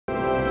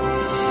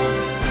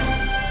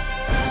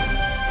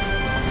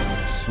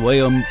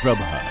Swayam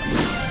Prabha.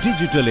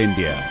 Digital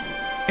India.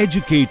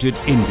 Educated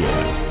India.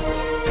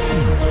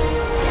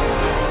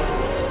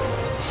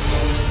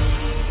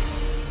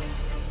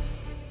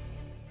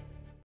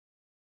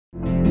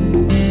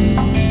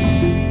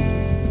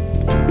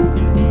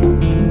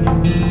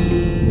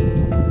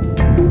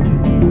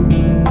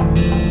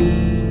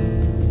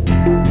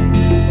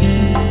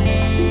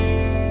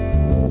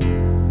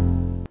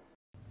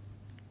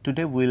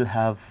 Today we will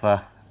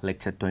have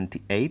lecture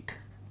 28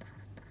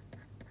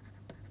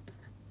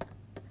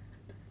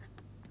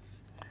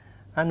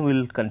 and we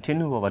will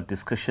continue our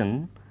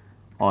discussion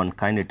on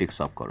kinetics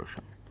of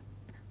corrosion.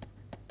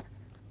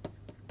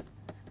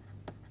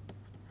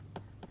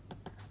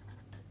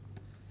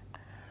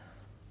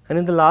 And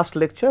in the last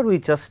lecture we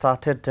just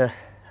started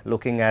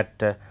looking at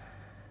the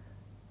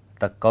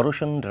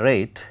corrosion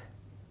rate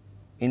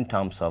in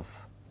terms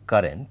of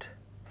current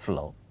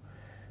flow.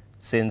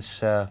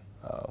 Since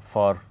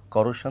for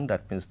corrosion,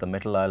 that means the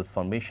metal alloy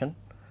formation,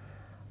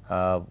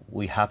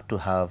 we have to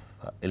have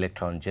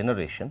electron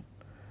generation,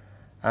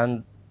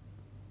 and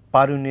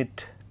per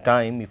unit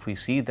time if we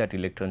see that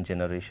electron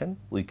generation,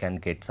 we can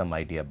get some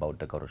idea about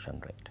the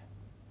corrosion rate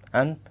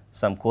and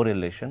some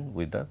correlation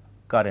with the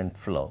current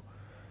flow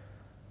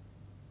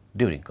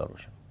during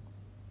corrosion.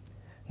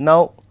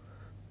 Now,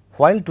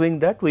 while doing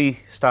that,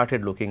 we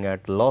started looking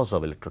at laws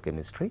of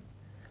electrochemistry,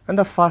 and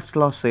the first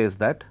law says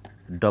that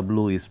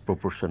W is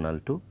proportional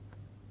to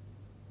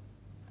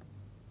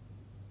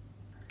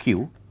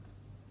Q,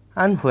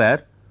 and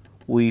where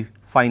we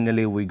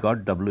finally we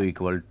got W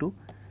equal to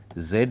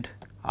Z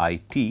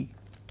I T.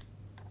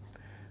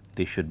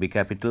 This should be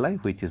capital I,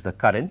 which is the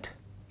current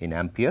in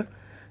ampere.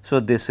 So,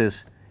 this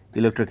is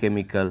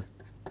electrochemical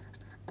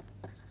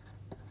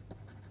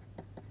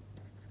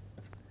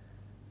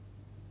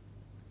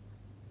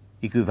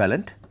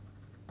equivalent,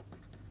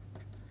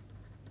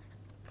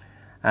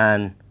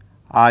 and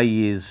I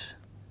is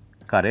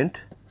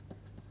current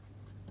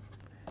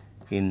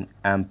in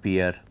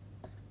ampere,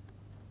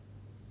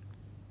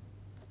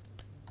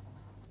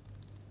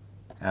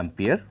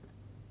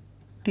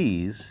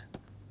 T is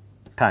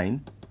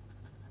time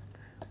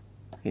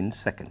in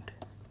second.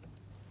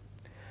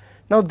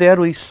 Now, there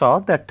we saw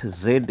that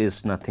Z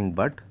is nothing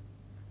but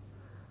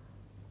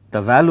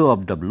the value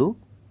of W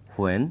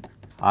when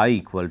I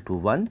equal to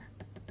 1,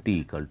 T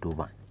equal to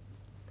 1.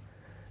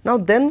 Now,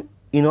 then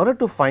in order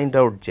to find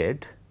out Z,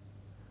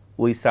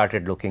 we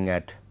started looking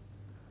at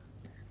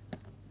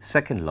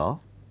second law.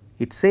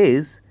 It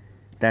says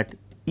that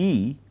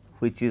E,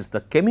 which is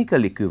the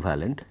chemical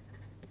equivalent,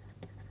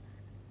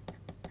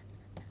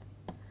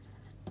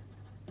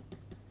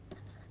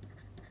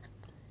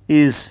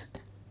 is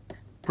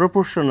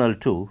proportional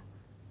to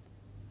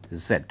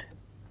Z.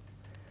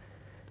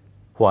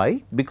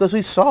 Why? Because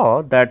we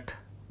saw that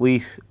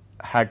we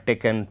had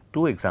taken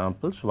two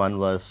examples. One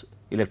was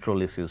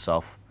electrolysis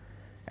of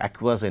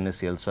aqueous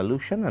NaCl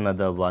solution,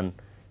 another one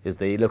is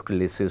the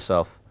electrolysis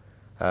of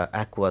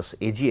aqueous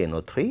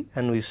AgNO3,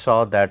 and we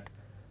saw that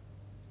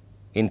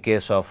in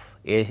case of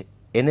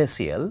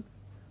NaCl,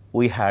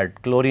 we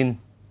had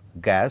chlorine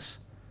gas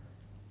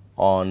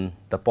on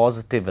the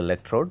positive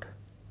electrode,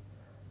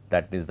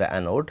 that means the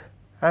anode,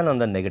 and on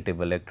the negative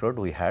electrode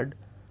we had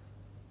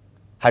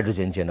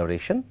hydrogen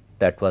generation,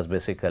 that was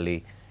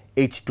basically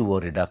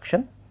H2O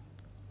reduction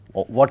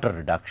or water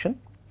reduction.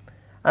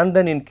 And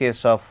then in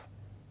case of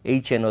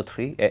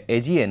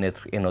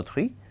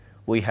AgNO3,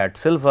 we had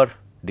silver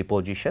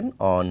deposition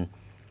on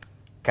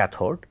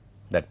cathode,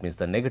 that means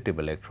the negative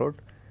electrode,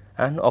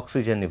 and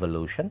oxygen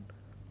evolution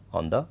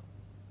on the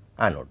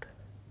anode.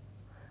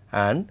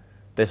 And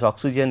this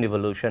oxygen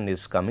evolution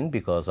is coming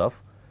because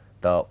of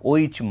the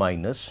OH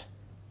minus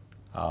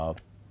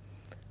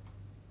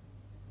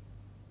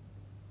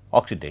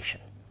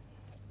oxidation.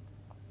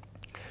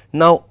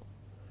 Now,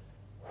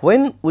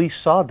 when we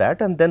saw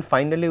that, and then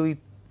finally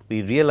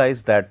we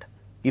realized that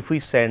if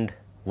we send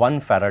 1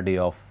 Faraday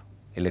of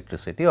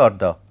electricity or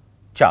the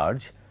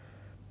charge,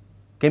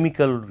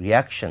 chemical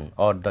reaction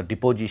or the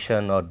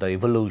deposition or the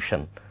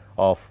evolution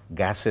of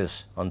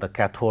gases on the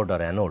cathode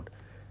or anode,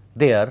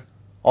 they are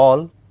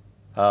all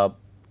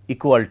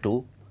equal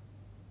to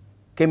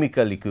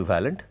chemical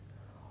equivalent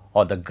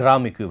or the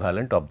gram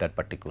equivalent of that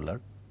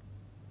particular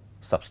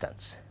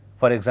substance.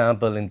 For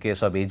example, in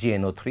case of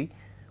AgNO3,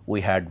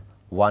 we had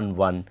around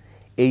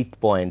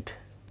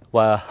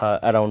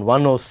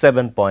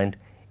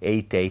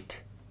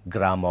 107.88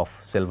 gram of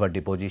silver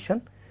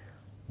deposition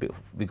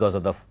because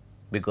of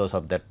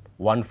that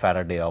 1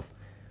 Faraday of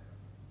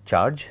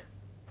charge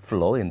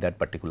flow in that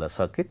particular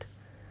circuit,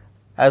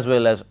 as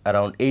well as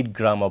around 8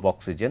 gram of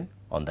oxygen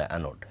on the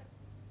anode.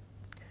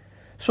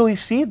 So, we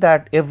see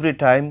that every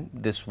time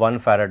this 1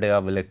 Faraday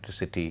of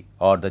electricity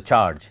or the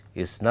charge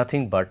is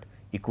nothing but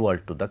equal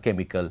to the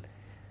chemical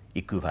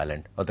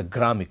equivalent or the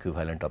gram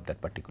equivalent of that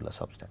particular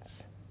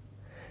substance.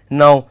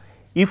 Now,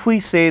 if we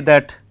say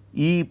that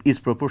E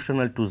is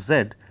proportional to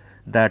Z,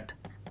 that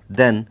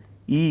then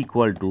E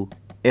equal to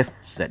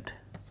F Z.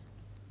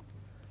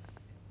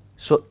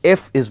 So,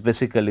 F is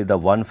basically the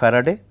 1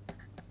 Faraday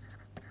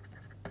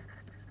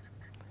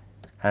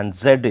and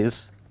Z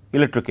is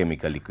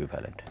electrochemical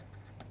equivalent.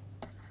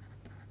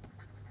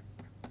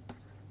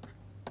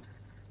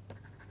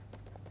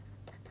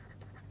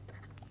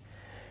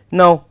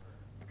 Now,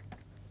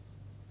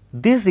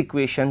 this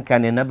equation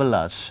can enable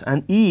us,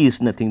 and E is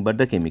nothing but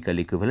the chemical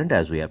equivalent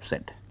as we have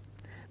said.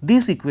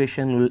 This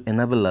equation will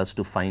enable us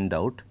to find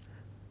out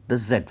the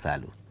Z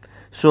value.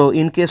 So,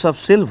 in case of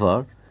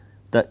silver,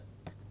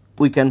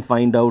 we can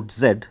find out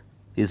Z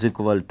is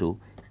equal to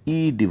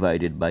E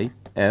divided by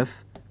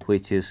F,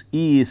 which is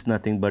E is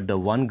nothing but the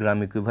 1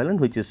 gram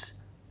equivalent, which is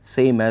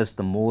same as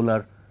the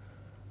molar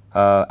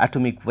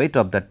atomic weight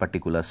of that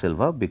particular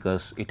silver,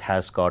 because it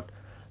has got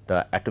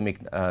the atomic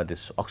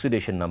this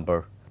oxidation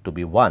number to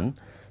be 1.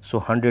 So,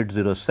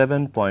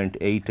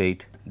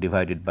 107.88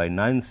 divided by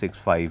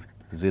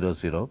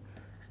 96500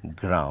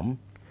 gram,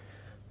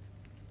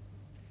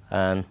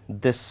 and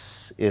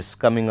this is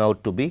coming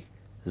out to be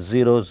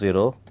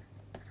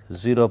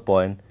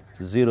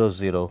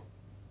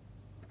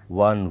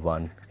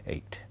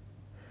 0.00118,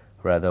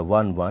 rather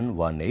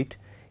 1118.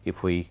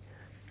 If we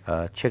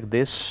check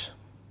this,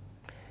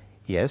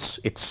 yes,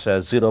 it is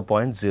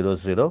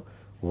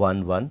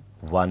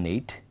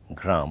 0.001118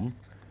 gram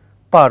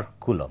per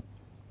coulomb.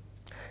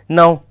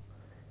 Now,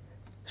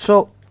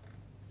 so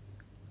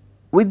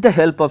with the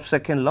help of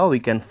second law, we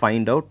can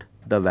find out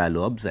the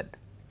value of Z.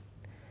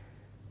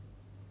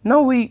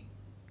 Now, we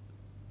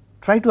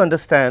try to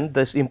understand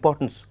the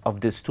importance of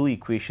these two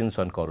equations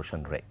on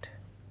corrosion rate.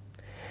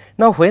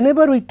 Now,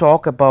 whenever we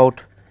talk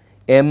about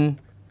M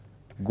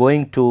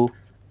going to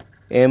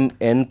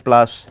Mn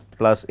plus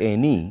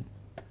Ne,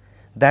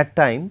 that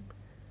time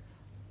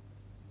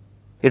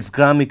its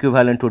gram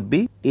equivalent would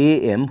be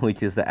Am,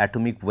 which is the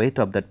atomic weight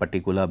of that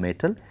particular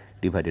metal,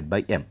 divided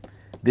by M.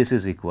 This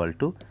is equal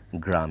to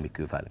gram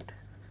equivalent.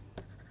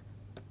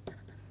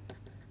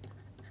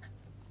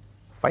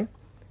 Fine.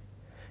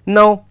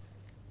 Now,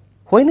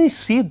 when we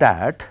see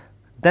that,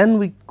 then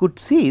we could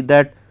see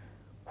that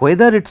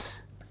whether it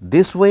is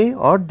this way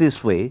or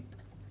this way,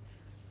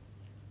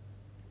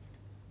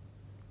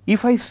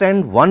 if I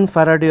send 1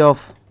 Faraday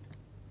of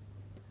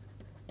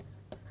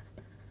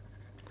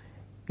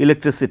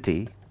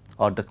electricity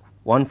or the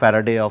 1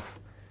 Faraday of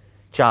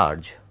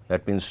charge,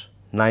 that means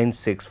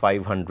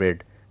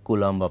 96500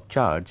 coulomb of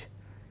charge,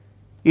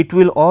 it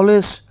will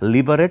always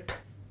liberate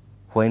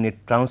when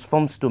it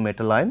transforms to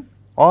metal ion,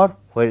 or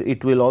where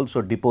it will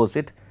also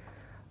deposit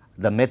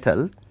the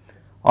metal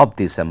of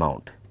this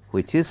amount,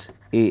 which is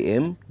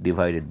Am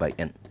divided by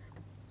N.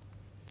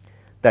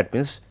 That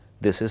means,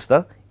 this is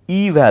the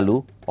E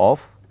value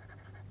of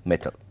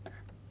metal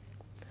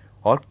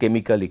or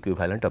chemical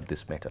equivalent of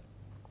this metal.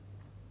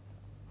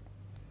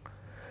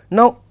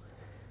 Now,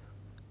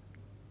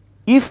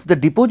 if the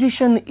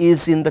deposition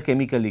is in the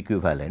chemical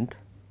equivalent,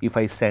 if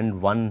I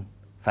send 1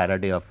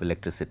 Faraday of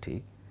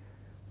electricity,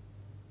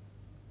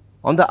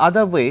 on the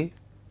other way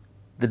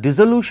the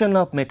dissolution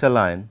of metal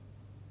ion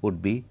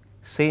would be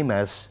same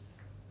as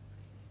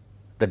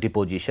the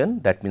deposition.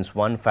 That means,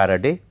 1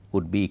 Faraday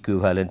would be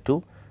equivalent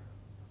to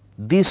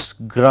this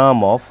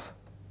gram of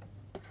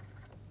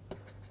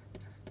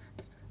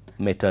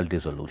metal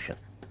dissolution,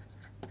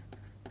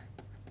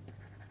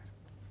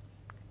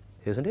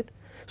 is not it?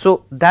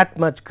 So, that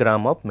much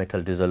gram of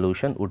metal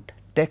dissolution would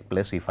take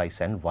place if I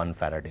send 1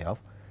 Faraday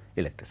of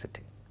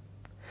electricity.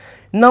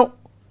 Now,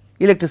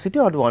 electricity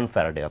or 1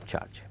 Faraday of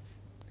charge.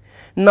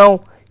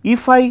 Now,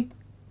 if I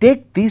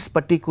take this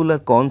particular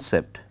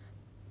concept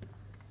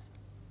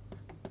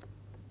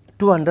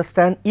to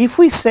understand, if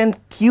we send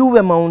q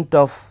amount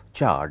of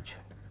charge,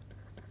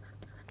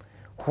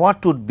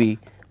 what would be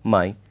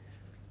the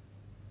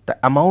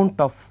amount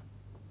of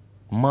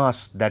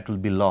mass that will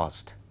be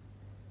lost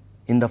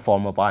in the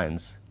form of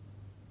ions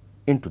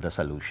into the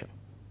solution.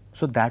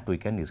 So, that we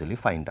can easily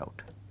find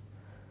out.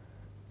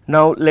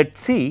 Now, let us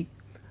see,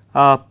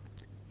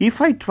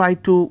 if I try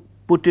to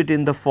put it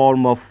in the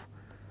form of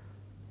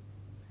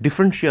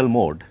differential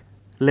mode,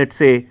 let us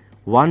say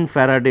 1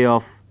 Faraday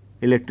of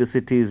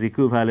electricity is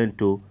equivalent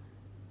to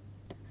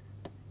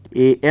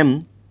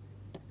Am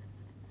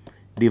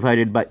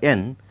divided by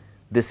N.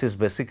 This is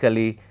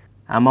basically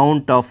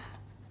amount of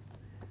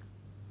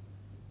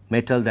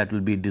metal that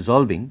will be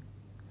dissolving.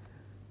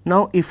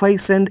 Now, if I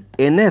send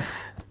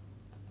Nf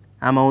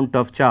amount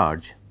of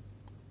charge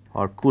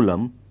or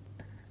coulomb,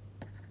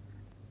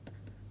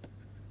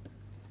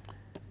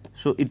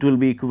 so it will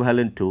be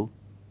equivalent to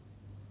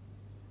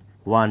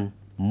 1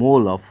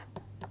 mole of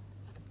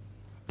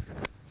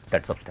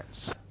that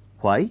substance.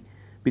 Why?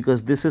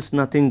 Because this is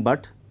nothing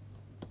but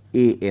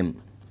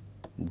Am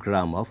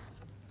gram of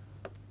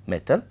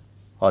metal,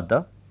 or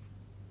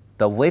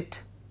the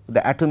weight,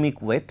 the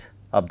atomic weight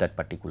of that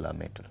particular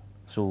metal.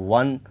 So,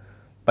 1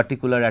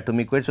 particular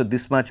atomic weight. So,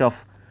 this much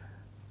of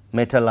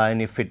metal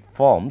ion if it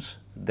forms,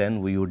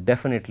 then we would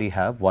definitely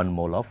have 1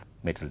 mole of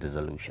metal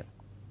dissolution.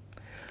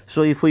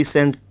 So, if we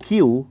send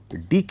q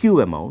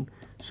dq amount,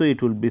 so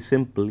it will be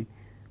simply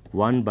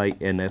 1 by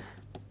Nf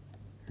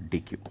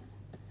dq.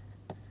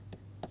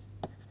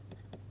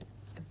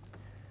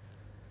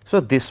 So,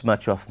 this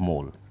much of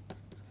mole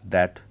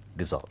that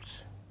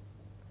dissolves.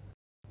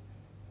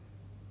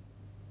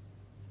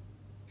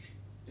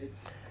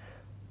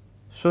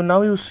 So,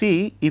 now you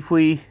see, if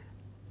we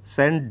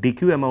send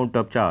dq amount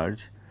of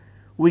charge,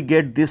 we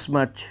get this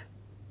much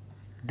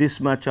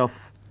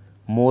of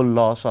mole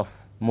loss of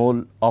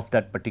mole of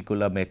that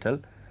particular metal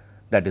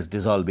that is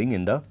dissolving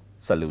in the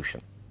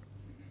solution.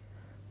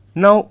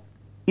 Now,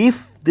 if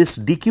this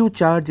dq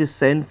charge is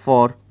sent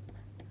for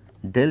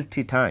del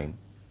t time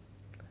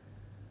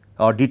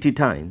or dt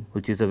time,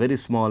 which is a very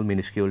small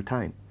minuscule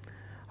time,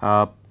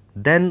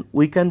 then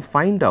we can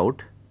find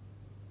out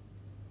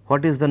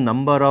what is the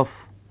number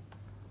of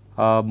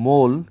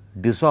mole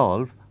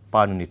dissolved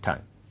per unit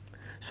time.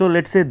 So,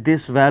 let us say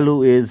this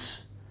value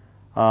is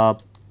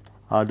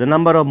the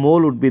number of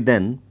mole would be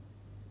then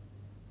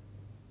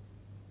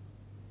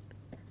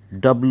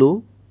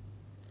W,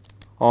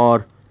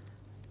 or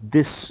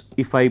this,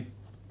 if I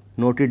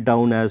note it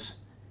down as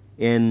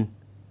n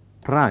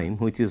prime,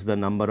 which is the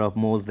number of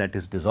moles that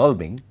is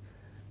dissolving.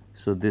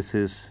 So, this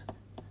is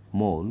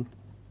mole,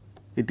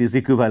 it is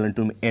equivalent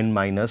to n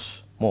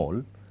minus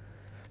mole.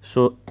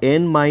 So,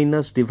 n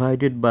minus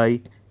divided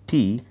by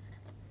T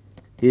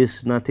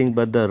is nothing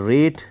but the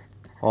rate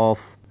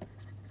of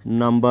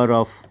number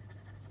of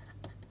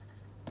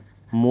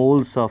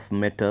moles of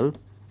metal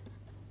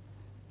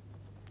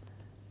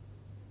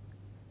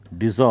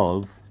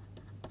dissolve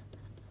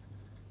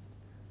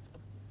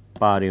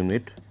per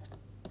unit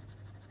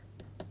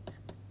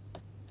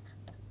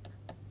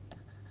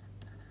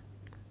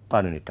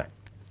time,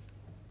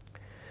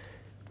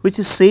 which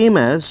is same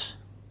as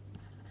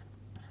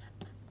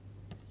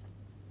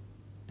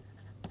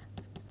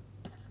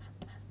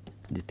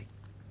dt,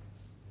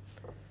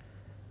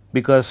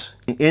 because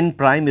n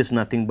prime is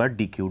nothing but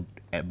dq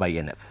by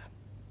nf.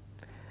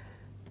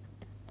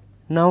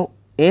 Now,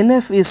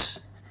 nf is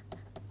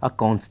a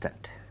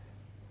constant,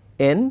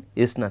 n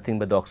is nothing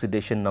but the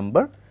oxidation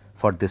number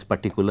for this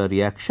particular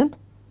reaction.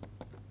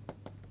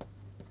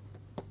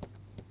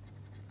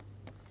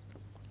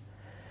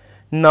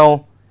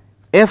 Now,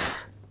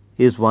 F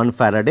is 1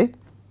 Faraday,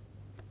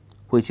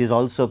 which is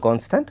also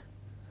constant.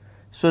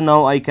 So,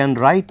 now I can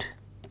write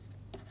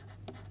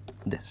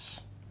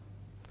this.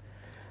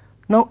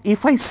 Now,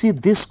 if I see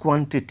this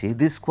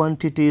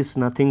quantity is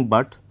nothing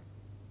but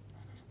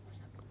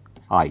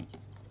I.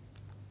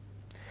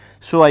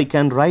 So, I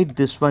can write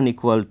this one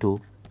equal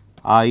to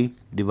I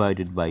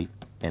divided by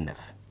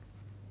NF.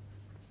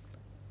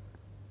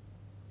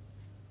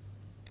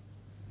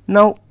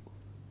 Now,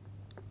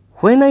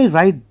 when I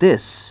write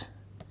this,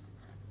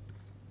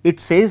 it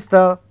says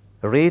the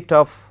rate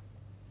of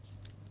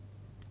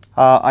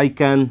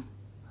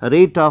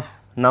rate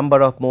of number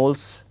of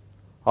moles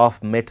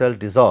of metal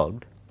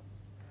dissolved,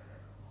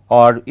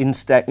 or in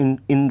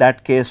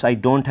that case I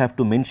do not have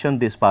to mention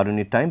this per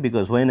unit time,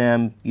 because when I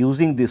am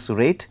using this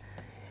rate,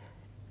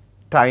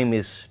 time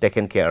is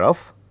taken care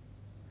of.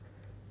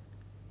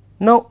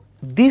 Now,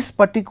 this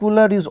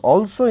particular is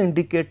also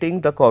indicating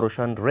the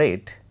corrosion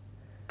rate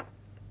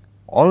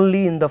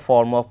only in the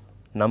form of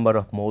number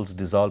of moles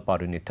dissolved per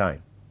unit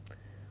time,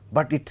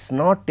 but it is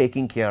not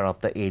taking care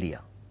of the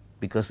area,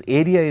 because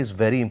area is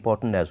very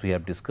important, as we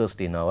have discussed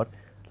in our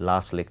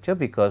last lecture,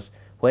 because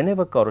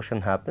whenever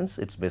corrosion happens,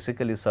 it is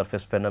basically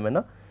surface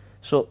phenomena.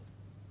 So,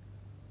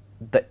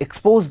 the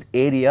exposed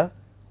area,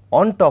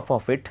 on top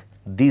of it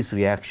this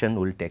reaction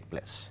will take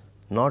place,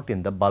 not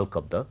in the bulk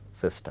of the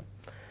system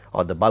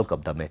or the bulk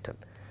of the metal.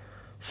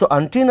 So,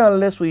 until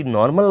unless we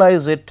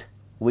normalize it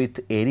with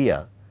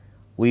area,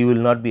 we will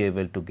not be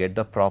able to get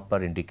the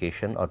proper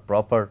indication or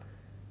proper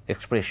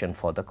expression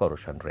for the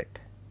corrosion rate.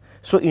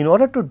 So, in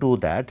order to do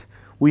that,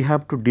 we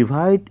have to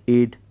divide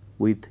it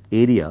with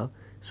area.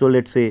 So,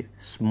 let us say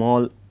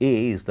small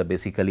a is the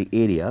basically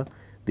area,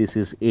 this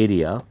is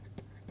area.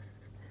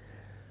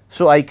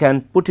 So, I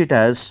can put it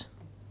as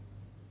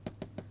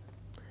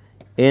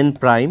n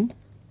prime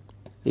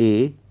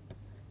a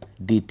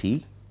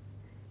dt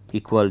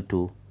equal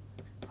to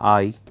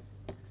I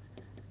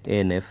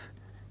NF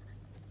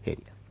area.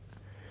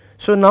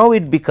 So, now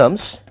it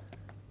becomes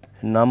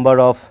number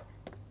of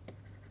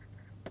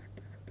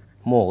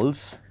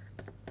moles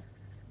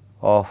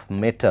of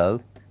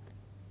metal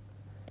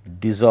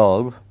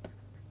dissolved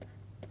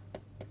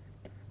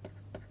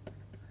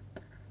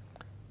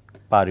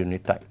per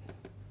unit time,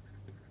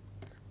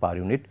 per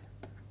unit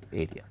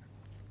area.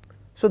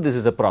 So, this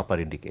is the proper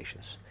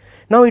indications.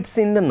 Now, it is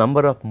in the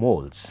number of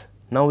moles.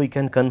 Now, we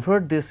can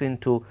convert this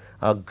into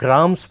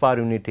grams per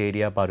unit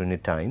area per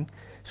unit time.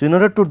 So, in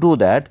order to do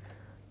that,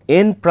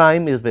 n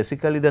prime is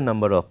basically the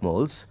number of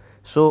moles.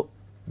 So,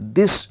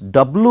 this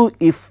W,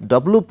 if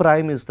W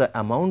prime is the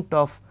amount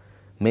of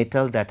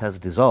metal that has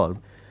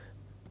dissolved,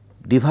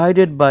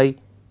 divided by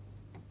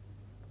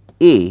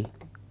A,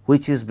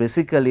 which is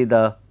basically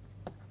the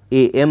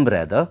AM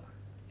rather,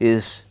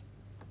 is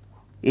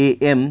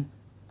AM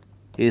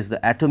is the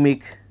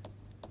atomic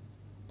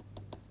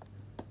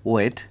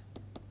weight,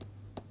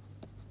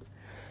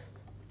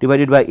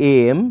 divided by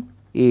AM,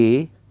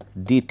 A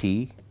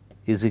dt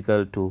is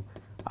equal to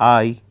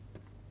I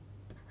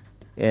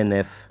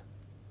NF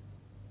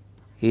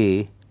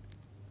A,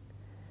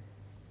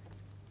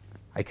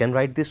 I can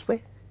write this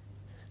way.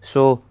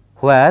 So,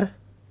 where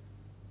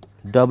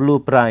W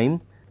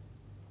prime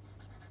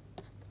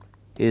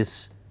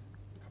is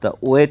the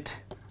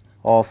weight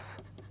of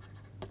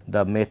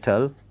the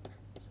metal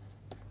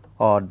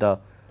or the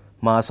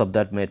mass of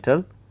that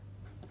metal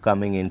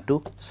coming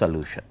into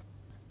solution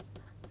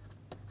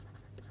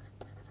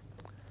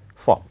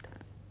formed,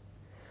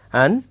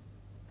 and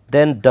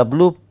then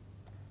W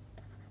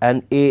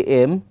and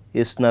AM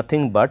is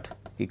nothing but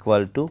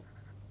equal to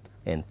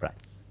n prime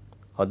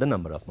or the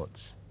number of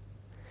moles.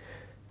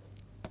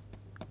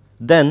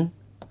 Then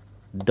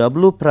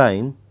W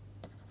prime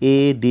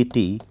A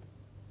dt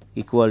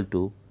equal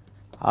to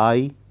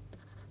I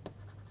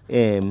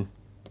m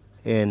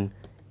n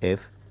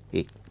f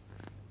A.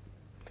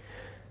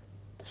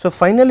 So,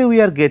 finally,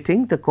 we are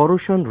getting the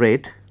corrosion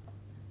rate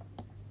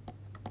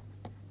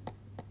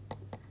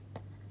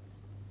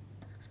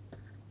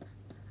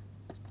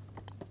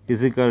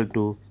is equal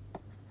to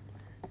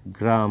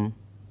gram,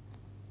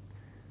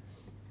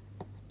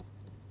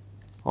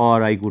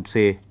 or I could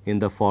say in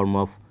the form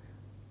of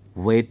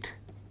weight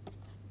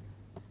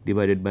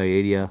divided by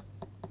area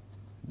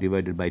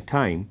divided by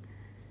time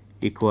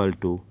equal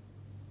to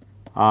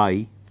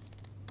I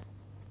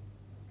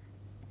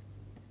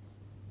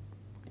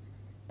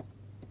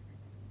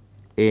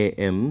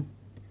AM.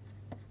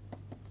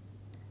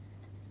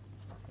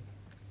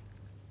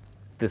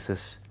 This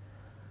is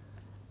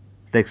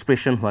the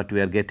expression what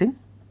we are getting.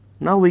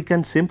 Now, we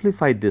can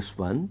simplify this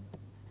one.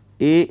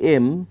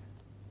 AM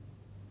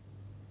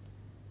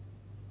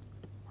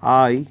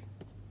I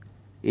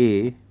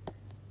A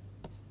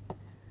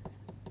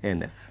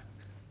N F,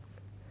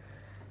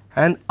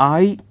 and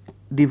I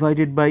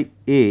divided by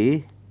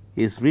A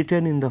is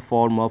written in the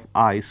form of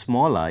I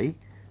small I,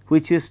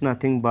 which is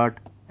nothing but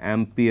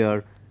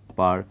ampere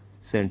per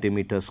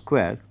centimeter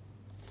square.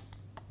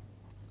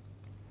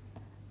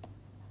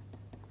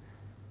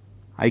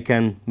 I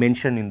can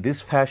mention in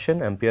this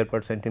fashion ampere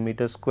per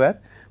centimeter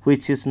square,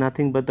 which is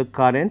nothing but the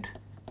current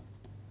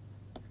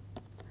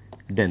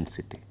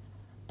density.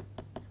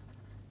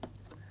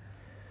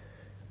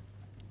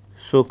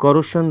 So,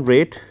 corrosion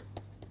rate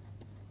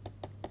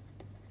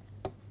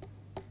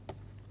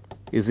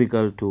is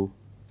equal to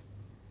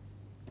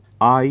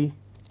I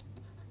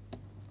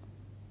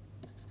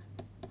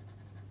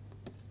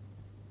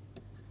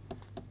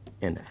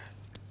N F.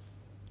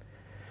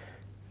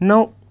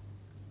 Now,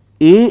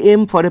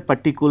 AM for a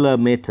particular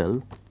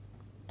metal,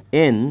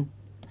 N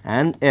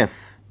and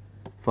F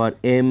for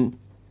M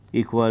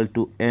equal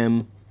to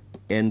M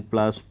N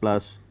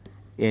plus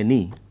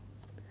Ne,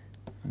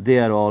 they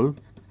are all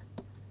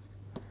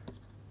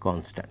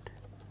constant.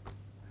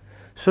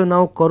 So,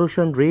 now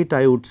corrosion rate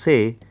I would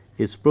say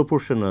is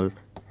proportional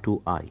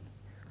to I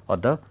or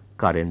the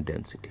current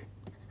density.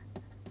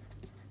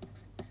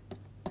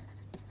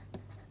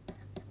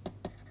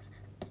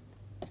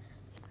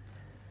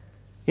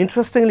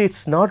 Interestingly, it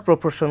is not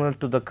proportional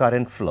to the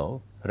current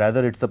flow,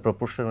 rather it is the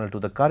proportional to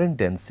the current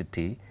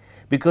density,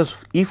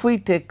 because if we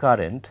take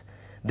current,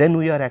 then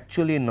we are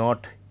actually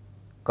not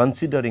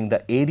considering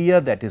the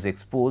area that is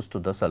exposed to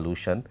the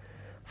solution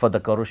for the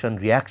corrosion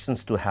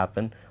reactions to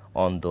happen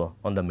on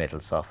the metal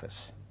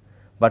surface.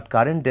 But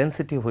current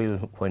density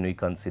when we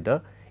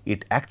consider,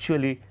 it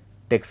actually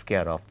takes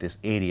care of this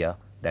area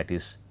that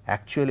is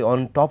actually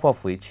on top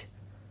of which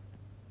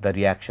the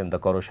reaction, the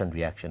corrosion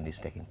reaction is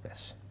taking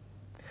place.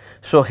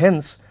 So,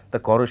 hence the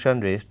corrosion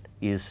rate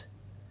is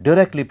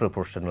directly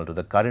proportional to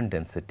the current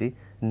density,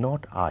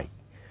 not I,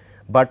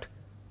 but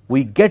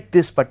we get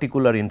this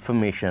particular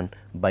information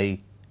by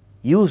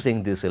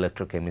using this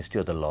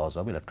electrochemistry or the laws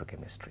of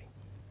electrochemistry.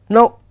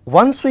 Now,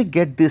 once we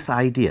get this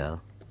idea,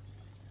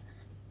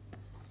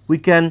 we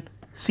can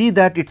see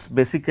that it is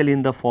basically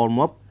in the form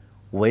of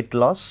weight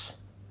loss,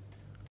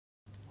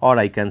 or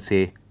I can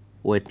say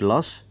weight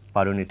loss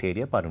per unit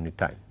area per unit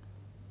time.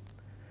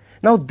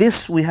 Now,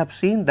 this we have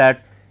seen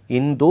that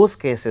in those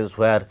cases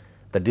where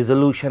the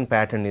dissolution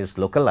pattern is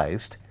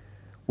localized,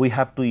 we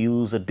have to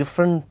use a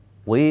different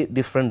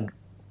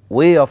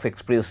way of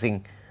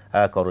expressing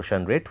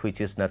corrosion rate, which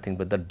is nothing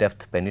but the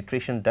depth,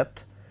 penetration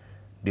depth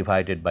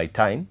divided by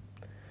time.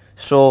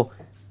 So,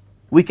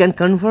 we can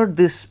convert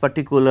this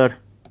particular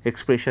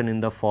expression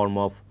in the form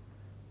of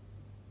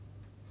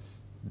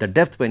the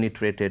depth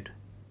penetrated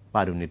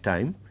per unit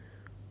time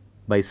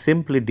by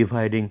simply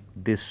dividing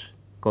this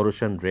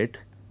corrosion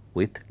rate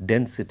with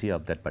density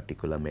of that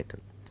particular metal.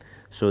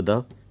 So,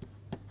 the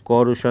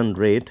corrosion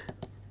rate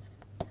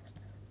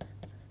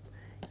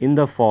in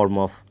the form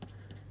of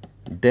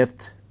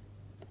depth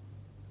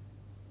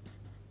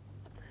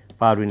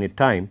per unit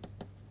time,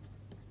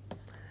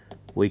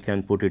 we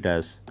can put it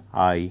as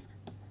I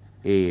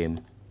AM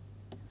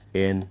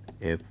N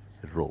F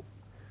rho,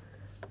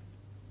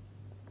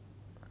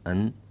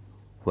 and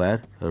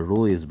where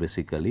rho is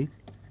basically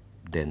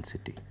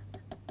density.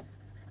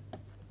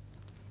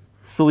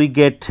 So, we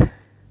get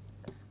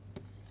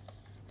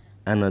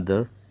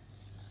another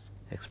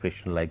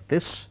expression like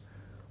this,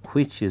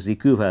 which is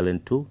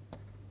equivalent to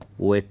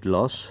weight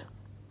loss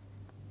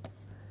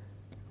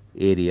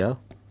area,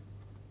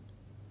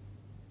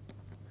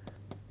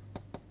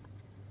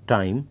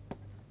 time,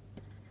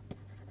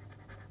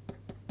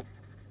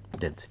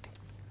 density.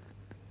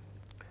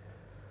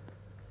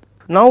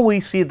 Now,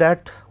 we see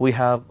that we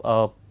have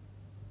a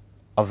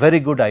very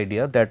good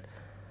idea that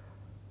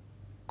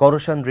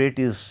corrosion rate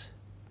is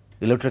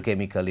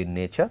electrochemical in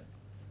nature,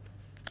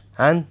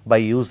 and by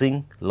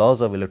using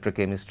laws of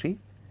electrochemistry,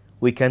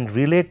 we can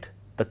relate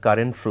the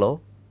current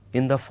flow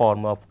in the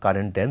form of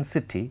current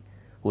density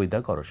with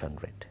the corrosion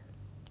rate.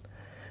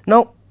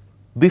 Now,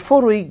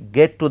 before we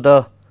get to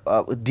the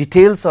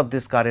details of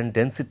this current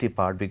density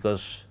part,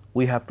 because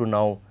we have to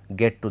now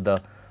get to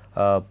the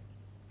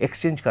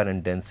exchange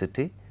current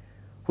density,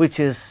 which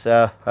is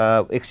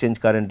exchange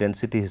current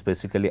density is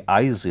basically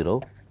I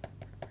 0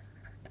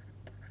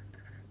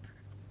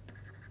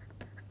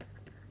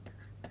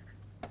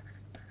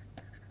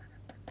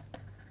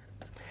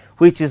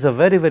 which is a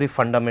very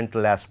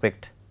fundamental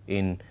aspect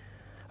in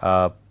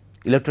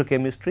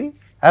electrochemistry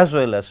as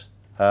well as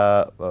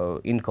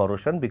in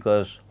corrosion,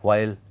 because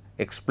while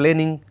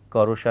explaining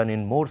corrosion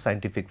in more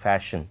scientific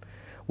fashion,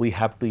 we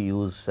have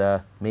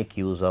to make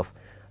use of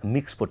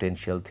mixed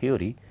potential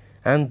theory,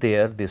 and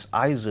there this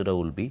I 0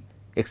 will be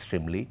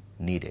extremely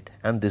needed,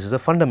 and this is a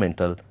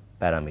fundamental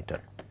parameter.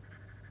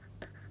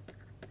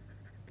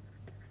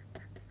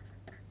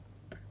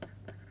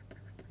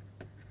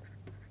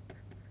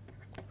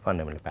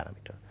 Fundamental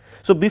parameter.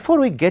 So, before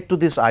we get to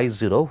this I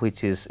 0,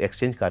 which is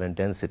exchange current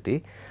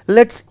density,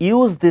 let us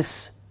use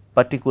this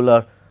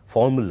particular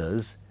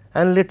formulas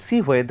and let us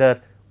see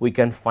whether we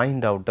can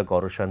find out the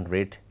corrosion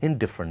rate in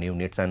different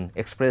units and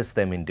express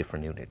them in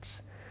different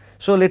units.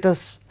 So, let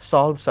us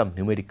solve some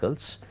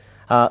numericals.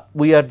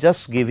 We are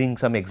just giving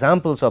some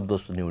examples of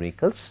those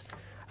numericals.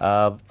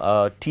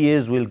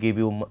 TAs will give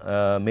you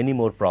many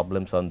more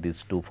problems on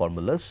these two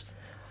formulas,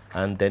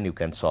 and then you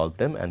can solve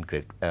them and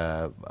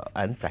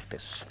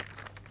practice.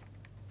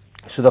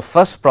 So, the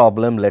first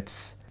problem,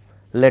 let's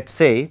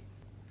say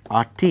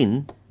a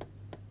tin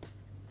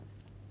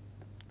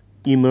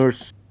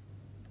immersed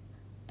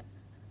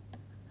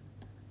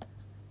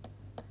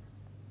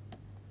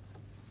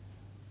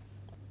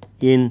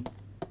in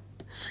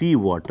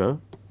seawater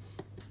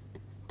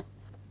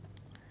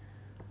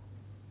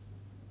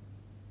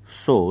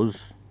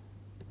shows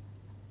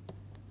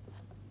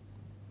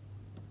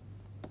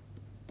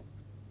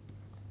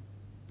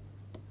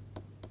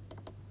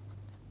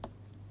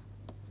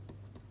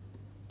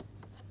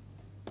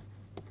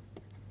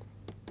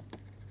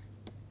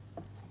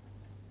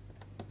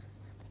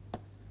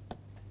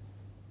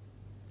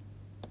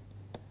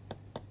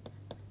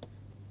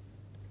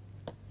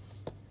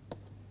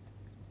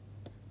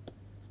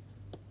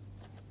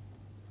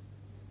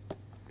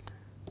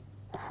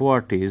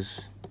what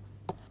is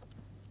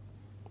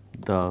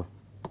the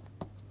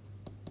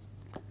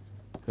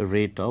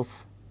rate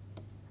of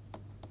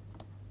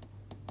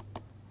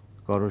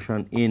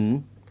corrosion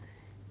in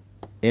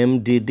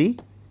MDD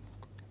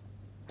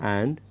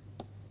and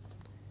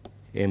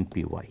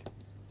MPY.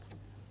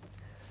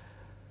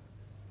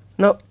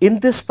 Now, in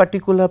this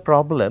particular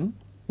problem,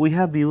 we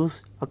have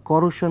used a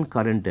corrosion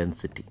current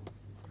density.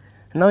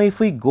 Now,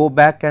 if we go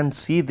back and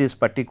see this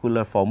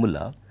particular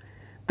formula,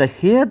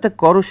 here the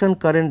corrosion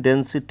current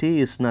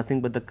density is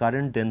nothing but the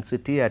current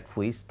density at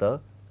which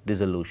the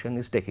dissolution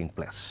is taking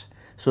place.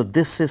 So,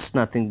 this is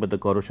nothing but the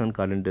corrosion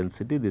current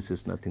density, this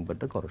is nothing but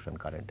the corrosion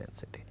current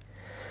density.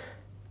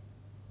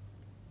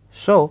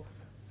 So,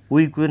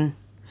 we can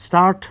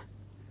start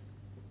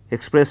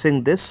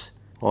expressing this,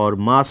 or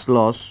mass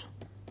loss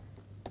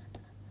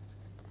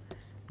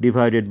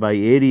divided by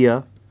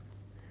area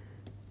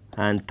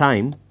and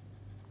time,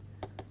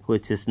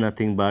 which is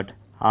nothing but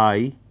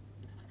I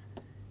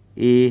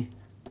A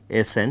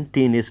Sn,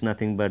 tin is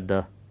nothing but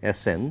the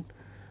Sn,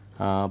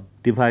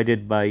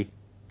 divided by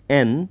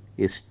N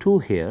is 2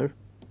 here,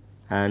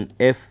 and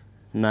F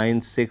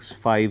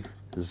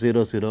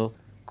 96500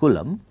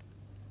 coulomb,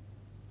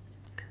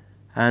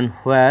 and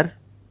where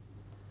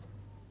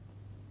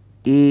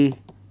A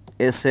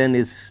Sn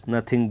is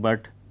nothing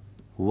but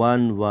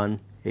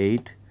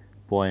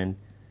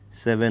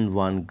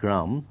 118.71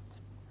 gram,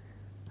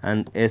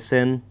 and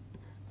Sn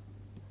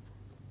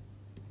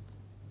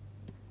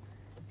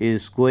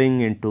is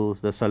going into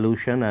the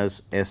solution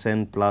as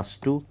Sn plus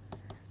 2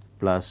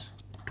 plus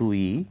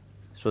 2E.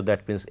 So,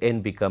 that means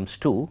N becomes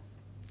 2,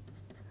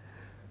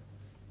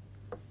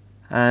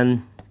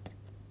 and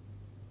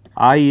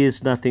I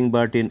is nothing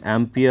but in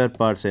ampere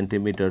per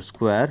centimeter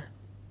square,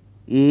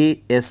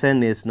 A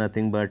Sn is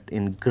nothing but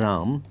in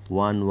gram,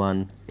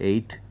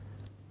 118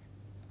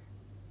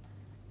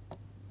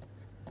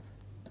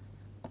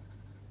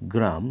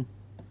 gram,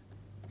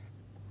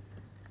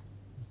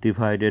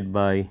 divided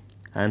by,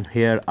 and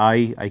here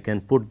I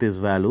can put this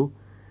value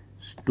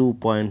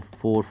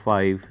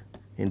 2.45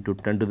 into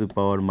 10 to the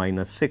power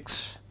minus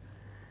 6,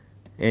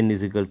 N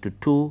is equal to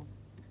 2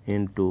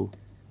 into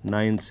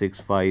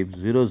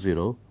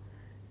 96500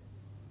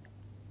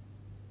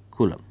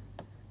 coulomb.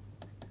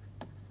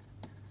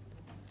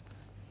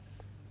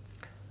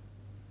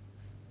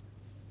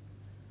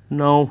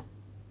 Now,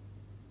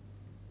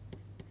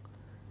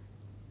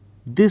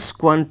 This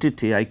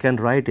quantity I can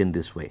write in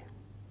this way,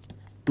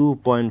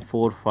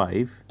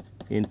 2.45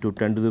 into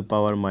 10 to the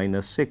power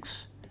minus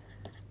 6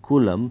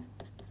 coulomb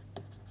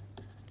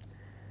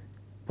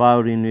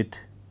per unit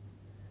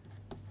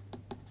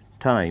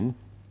time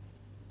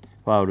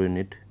per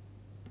unit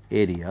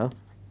area,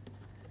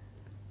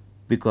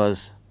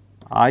 because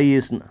I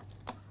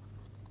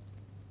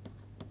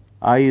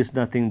is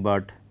nothing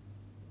but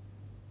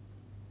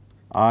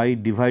I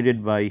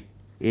divided by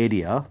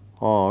area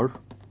or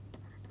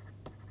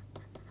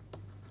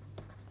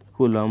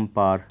coulomb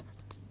per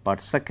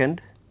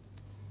second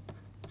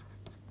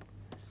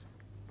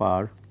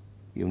per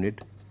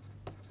unit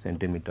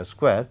centimeter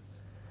square.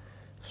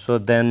 So,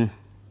 then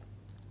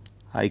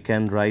I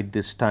can write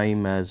this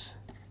time as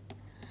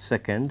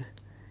second,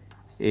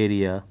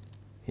 area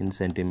in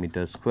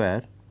centimeter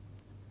square,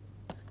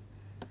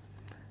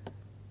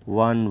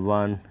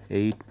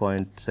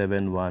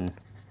 118.71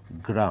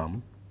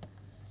 gram,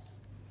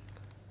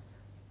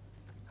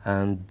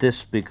 and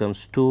this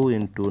becomes 2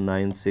 into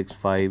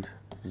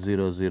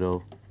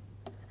 96500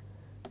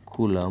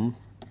 coulomb.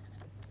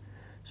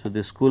 So,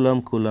 this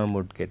coulomb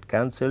would get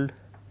cancelled,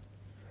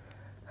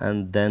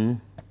 and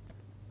then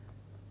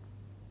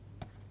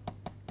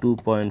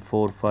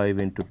 2.45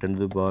 into 10 to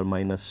the power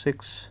minus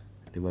 6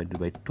 divided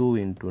by 2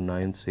 into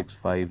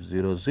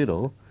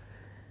 96500,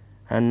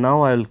 and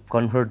now I will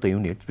convert the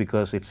units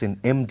because it is in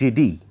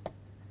MDD,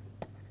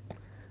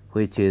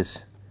 which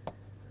is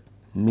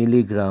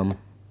milligram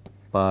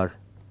per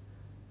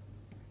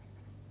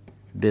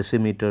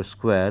decimeter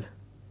square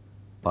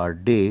per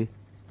day.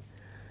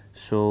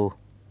 So,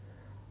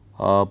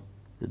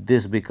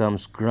 this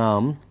becomes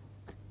gram.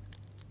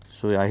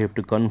 So, I have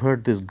to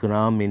convert this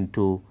gram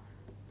into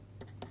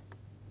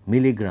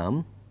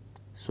milligram.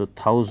 So,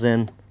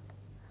 1000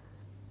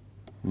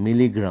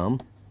 milligram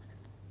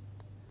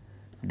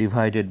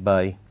divided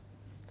by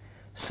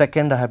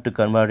second, I have to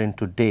convert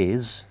into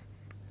days.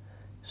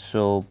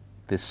 So,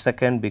 this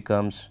second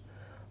becomes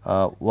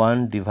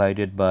 1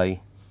 divided by,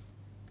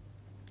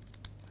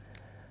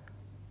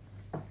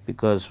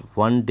 because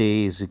 1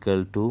 day is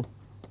equal to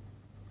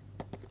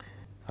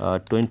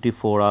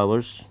 24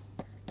 hours,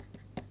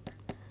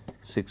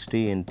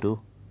 60 into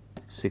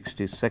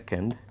 60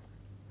 second.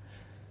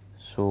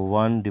 So,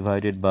 1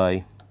 divided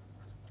by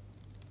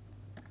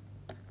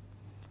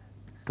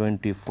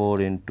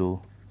 24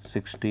 into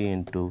 60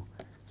 into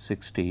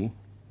 60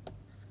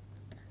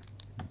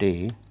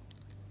 day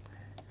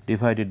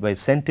divided by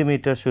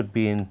centimeter should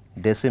be in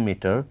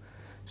decimeter.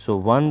 So,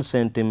 1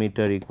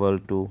 centimeter equal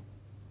to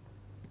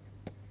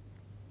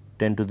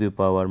 10 to the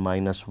power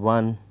minus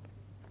 1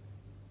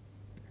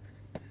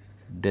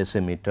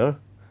 decimeter.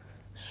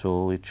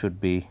 So, it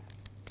should be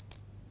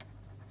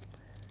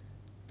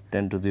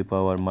 10 to the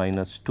power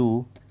minus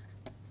 2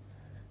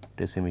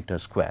 decimeter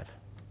square.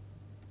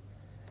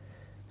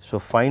 So,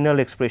 final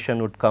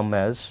expression would come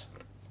as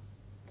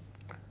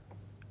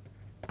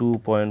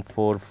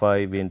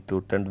 2.45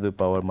 into 10 to the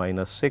power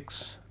minus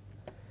 6,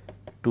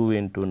 2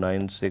 into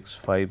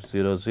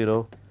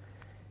 96500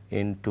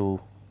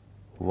 into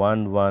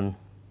 11,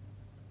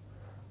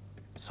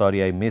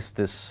 sorry I missed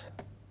this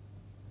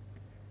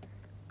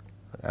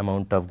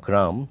amount of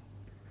gram,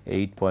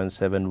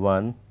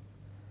 8.71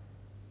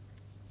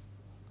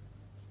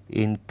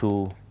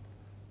 into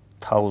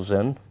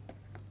 1000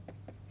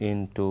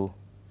 into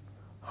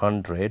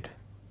 100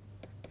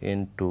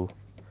 into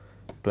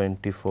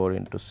 24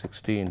 into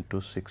 60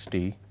 into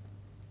 60,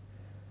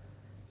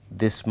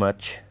 this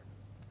much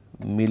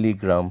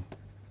milligram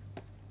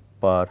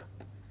per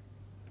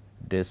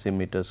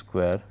decimeter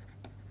square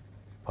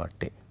per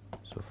day.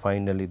 So,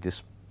 finally,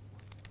 this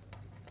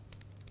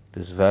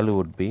value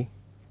would be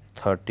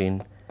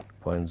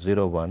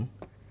 13.01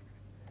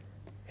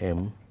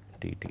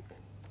 mdt.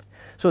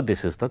 So,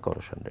 this is the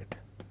corrosion rate.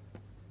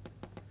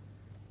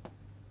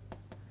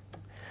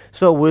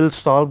 So, we will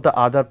solve the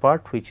other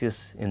part, which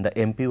is in the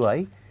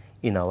MPY,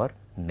 in our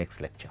next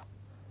lecture.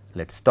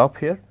 Let us stop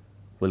here.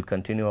 We will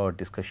continue our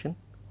discussion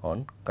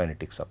on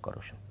kinetics of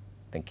corrosion.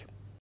 Thank you.